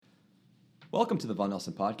Welcome to the Vaughan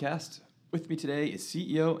Nelson podcast. With me today is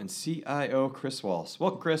CEO and CIO Chris Wallis.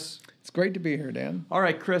 Welcome, Chris. It's great to be here, Dan. All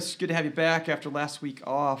right, Chris, good to have you back after last week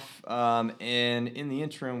off. And in the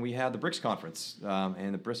interim, we had the BRICS conference.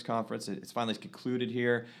 And the BRICS conference, it's finally concluded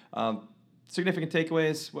here. Significant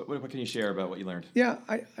takeaways, what can you share about what you learned? Yeah,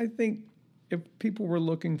 I think if people were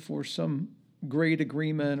looking for some great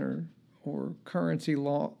agreement or currency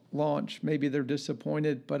launch, maybe they're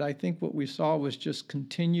disappointed. But I think what we saw was just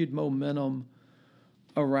continued momentum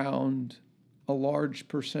around a large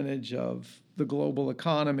percentage of the global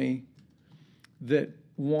economy that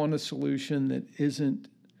want a solution that isn't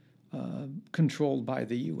controlled by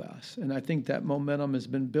the U.S. And I think that momentum has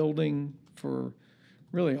been building for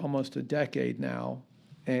really almost a decade now,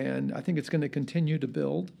 and I think it's going to continue to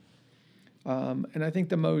build. And I think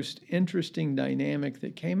the most interesting dynamic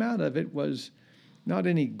that came out of it was not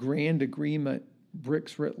any grand agreement,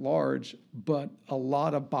 BRICS writ large, but a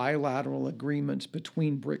lot of bilateral agreements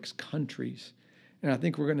between BRICS countries. And I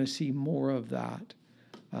think we're going to see more of that.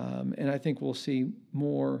 And I think we'll see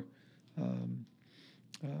more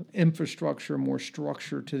infrastructure, more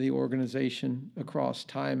structure to the organization across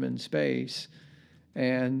time and space.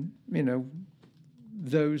 And, you know,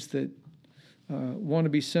 those that want to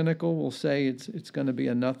be cynical will say it's going to be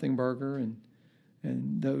a nothing burger, and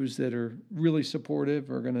those that are really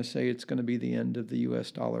supportive are going to say it's going to be the end of the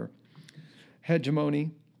U.S. dollar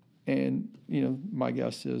hegemony. And, you know, my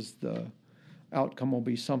guess is the outcome will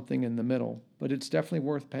be something in the middle. But it's definitely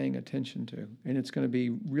worth paying attention to. And it's going to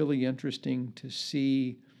be really interesting to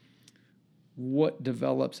see what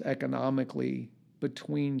develops economically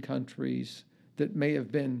between countries that may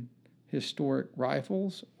have been historic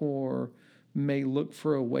rivals or may look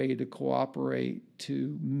for a way to cooperate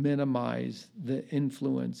to minimize the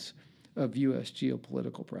influence of U.S.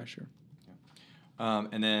 geopolitical pressure.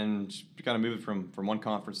 And then kind of moving from one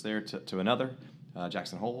conference there to another,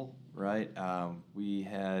 Jackson Hole, right? We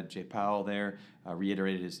had Jay Powell there,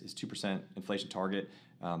 reiterated his 2% inflation target,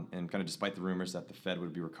 and kind of despite the rumors that the Fed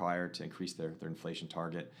would be required to increase their inflation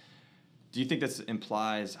target. Do you think this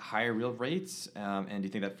implies higher real rates, and do you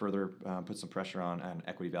think that further puts some pressure on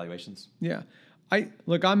equity valuations? Yeah,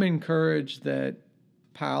 I'm encouraged that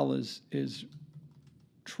Powell is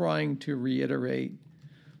trying to reiterate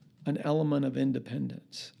an element of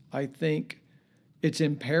independence. I think it's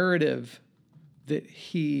imperative that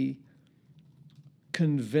he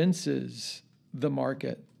convinces the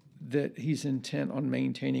market that he's intent on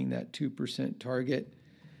maintaining that 2% target,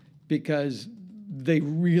 because they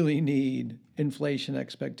really need inflation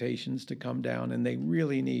expectations to come down, and they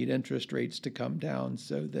really need interest rates to come down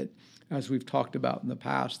so that, as we've talked about in the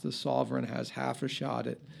past, the sovereign has half a shot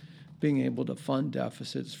at being able to fund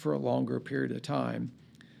deficits for a longer period of time.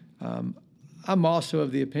 I'm also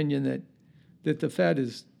of the opinion that the Fed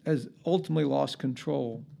has ultimately lost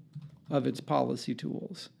control of its policy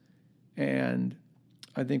tools. And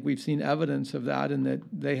I think we've seen evidence of that, in that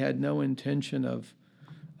they had no intention of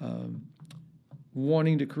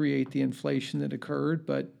wanting to create the inflation that occurred,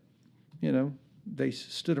 but, you know, they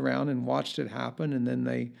stood around and watched it happen, and then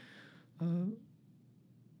they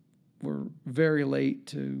were very late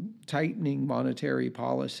to tightening monetary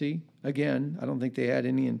policy. Again, I don't think they had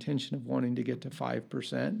any intention of wanting to get to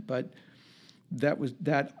 5%, but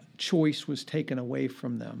that choice was taken away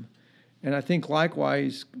from them. And I think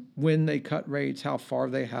likewise, when they cut rates, how far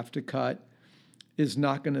they have to cut is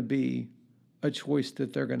not going to be a choice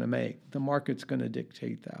that they're going to make. The market's going to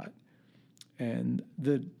dictate that. And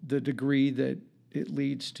the degree that it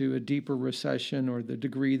leads to a deeper recession, or the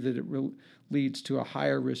degree that it leads to a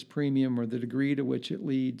higher risk premium, or the degree to which it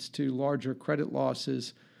leads to larger credit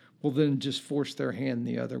losses, will then just force their hand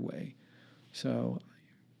the other way. So,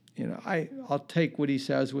 you know, I'll take what he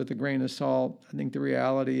says with a grain of salt. I think the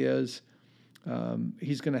reality is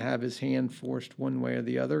he's going to have his hand forced one way or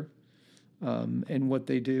the other. And what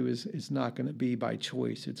they do is not going to be by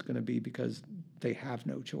choice. It's going to be because they have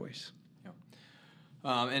no choice.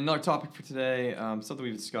 Yeah. And another topic for today, something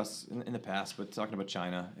we've discussed in the past, but talking about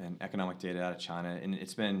China and economic data out of China, and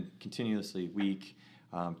it's been continuously weak.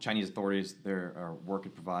 Chinese authorities are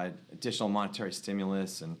working to provide additional monetary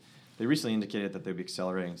stimulus, and they recently indicated that they'd be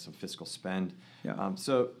accelerating some fiscal spend. Yeah.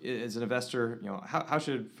 So as an investor, you know, how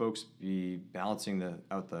should folks be balancing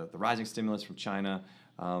out the rising stimulus from China,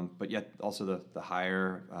 but yet also the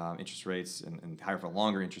higher interest rates and higher for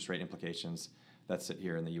longer interest rate implications that sit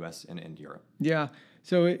here in the U.S. and Europe? Yeah.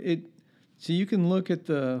 So so you can look at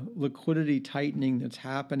the liquidity tightening that's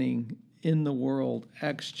happening in the world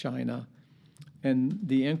ex-China, and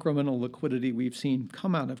the incremental liquidity we've seen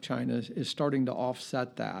come out of China is starting to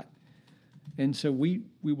offset that. And so we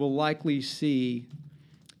will likely see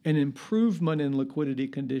an improvement in liquidity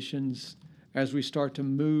conditions as we start to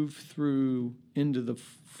move through into the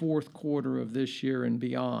fourth quarter of this year and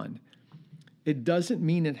beyond. It doesn't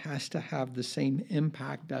mean it has to have the same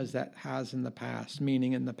impact as that has in the past,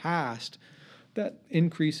 meaning in the past, that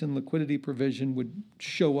increase in liquidity provision would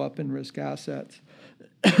show up in risk assets.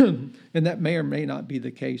 And that may or may not be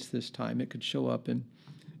the case this time. It could show up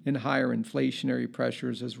in higher inflationary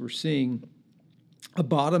pressures, as we're seeing a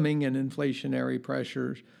bottoming in inflationary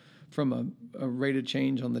pressures from a rate of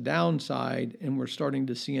change on the downside, and we're starting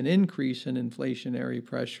to see an increase in inflationary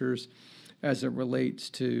pressures as it relates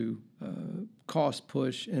to cost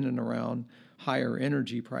push in and around higher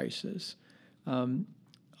energy prices.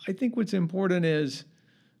 I think what's important is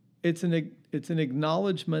it's an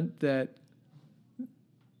acknowledgement that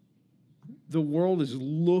the world is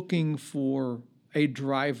looking for a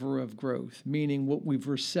driver of growth, meaning what we've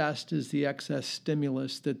recessed is the excess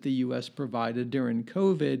stimulus that the U.S. provided during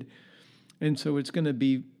COVID. And so it's going to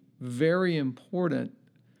be very important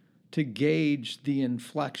to gauge the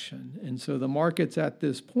inflection. And so the market's at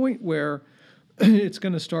this point where it's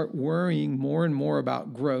going to start worrying more and more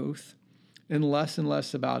about growth and less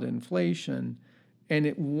about inflation. And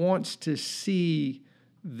it wants to see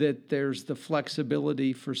that there's the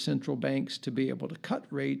flexibility for central banks to be able to cut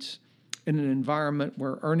rates in an environment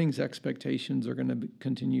where earnings expectations are going to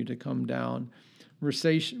continue to come down.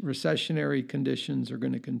 Recessionary conditions are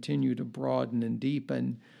going to continue to broaden and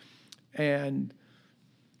deepen. And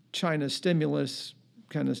China's stimulus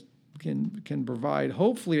kind of can provide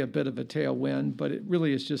hopefully a bit of a tailwind, but it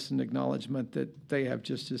really is just an acknowledgement that they have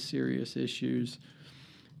just as serious issues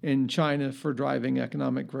in China for driving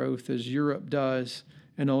economic growth as Europe does,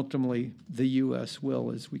 and ultimately the U.S.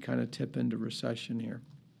 will as we kind of tip into recession here.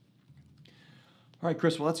 All right,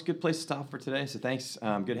 Chris, well, that's a good place to stop for today. So thanks.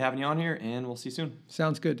 Good having you on here, and we'll see you soon.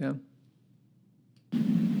 Sounds good, Dan.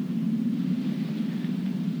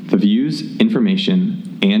 The views,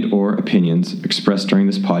 information, and/or opinions expressed during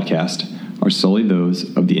this podcast are solely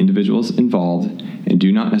those of the individuals involved and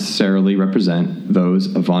do not necessarily represent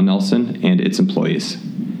those of Vaughan Nelson and its employees.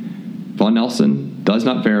 Vaughan Nelson does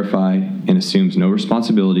not verify and assumes no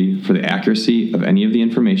responsibility for the accuracy of any of the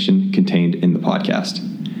information contained in the podcast.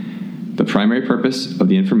 The primary purpose of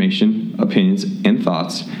the information, opinions, and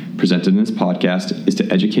thoughts presented in this podcast is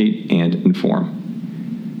to educate and inform.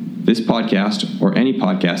 This podcast, or any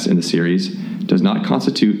podcast in the series, does not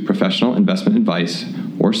constitute professional investment advice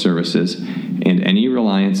or services, and any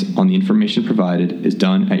reliance on the information provided is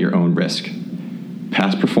done at your own risk.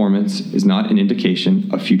 Past performance is not an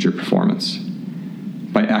indication of future performance.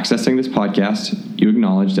 By accessing this podcast, you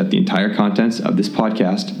acknowledge that the entire contents of this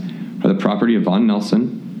podcast are the property of Vaughan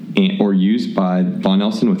Nelson or used by Vaughan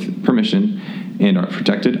Nelson with permission and are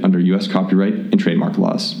protected under U.S. copyright and trademark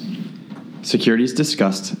laws. Securities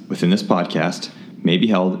discussed within this podcast may be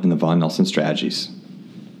held in the Vaughan Nelson strategies.